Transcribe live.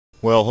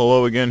Well,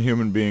 hello again,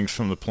 human beings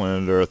from the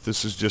planet Earth.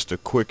 This is just a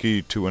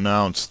quickie to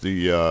announce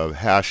the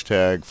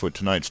hashtag for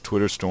tonight's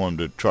Twitter storm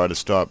to try to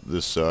stop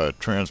this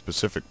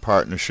Trans-Pacific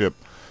Partnership.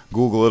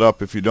 Google it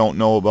up if you don't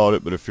know about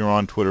it, but if you're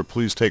on Twitter,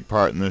 please take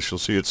part in this. You'll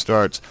see it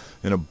starts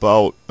in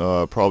about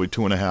probably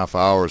 2.5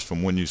 hours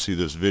from when you see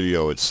this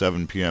video. It's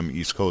 7 p.m.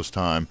 East Coast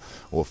time,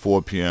 or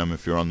 4 p.m.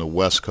 if you're on the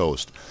West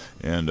Coast.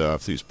 And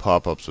if these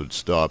pop-ups would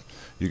stop,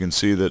 you can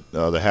see that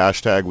the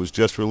hashtag was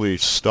just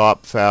released,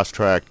 Stop Fast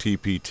Track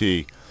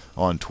TPT,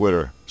 on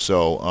Twitter.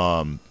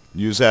 So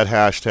use that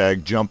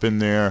hashtag, jump in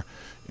there,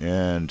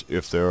 and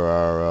if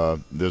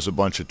there's a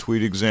bunch of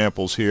tweet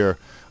examples here,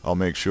 I'll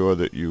make sure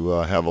that you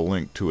have a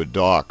link to a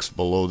docs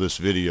below this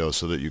video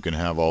so that you can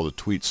have all the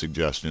tweet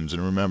suggestions.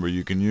 And remember,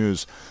 you can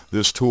use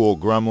this tool,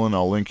 Gremlin.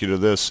 I'll link you to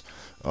this.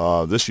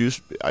 I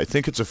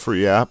think it's a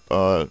free app.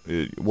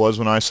 It was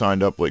when I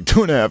signed up like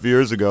 2.5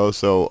 years ago,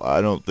 so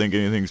I don't think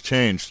anything's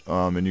changed.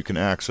 And you can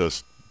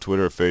access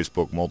Twitter,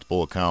 Facebook,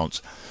 multiple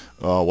accounts,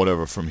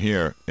 whatever from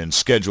here, and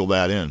schedule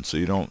that in,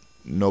 so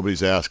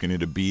nobody's asking you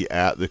to be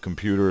at the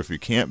computer. If you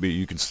can't be,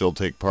 you can still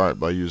take part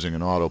by using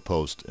an auto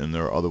post, and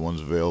there are other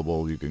ones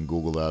available. You can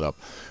Google that up.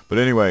 But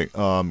anyway,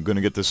 I'm going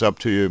to get this up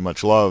to you.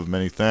 Much love,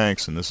 many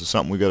thanks, and this is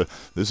something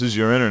this is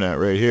your internet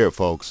right here,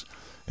 folks,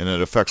 and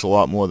it affects a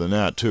lot more than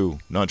that too,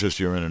 not just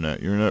your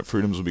internet. Your internet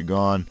freedoms will be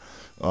gone.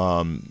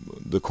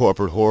 The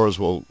corporate whores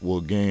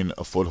will gain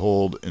a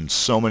foothold in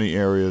so many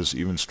areas,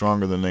 even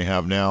stronger than they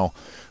have now.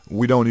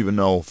 We don't even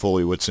know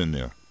fully what's in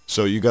there,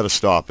 so you got to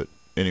stop it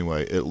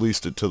anyway, at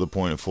least to the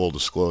point of full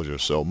disclosure.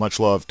 So much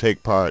love,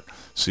 take part,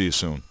 see you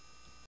soon.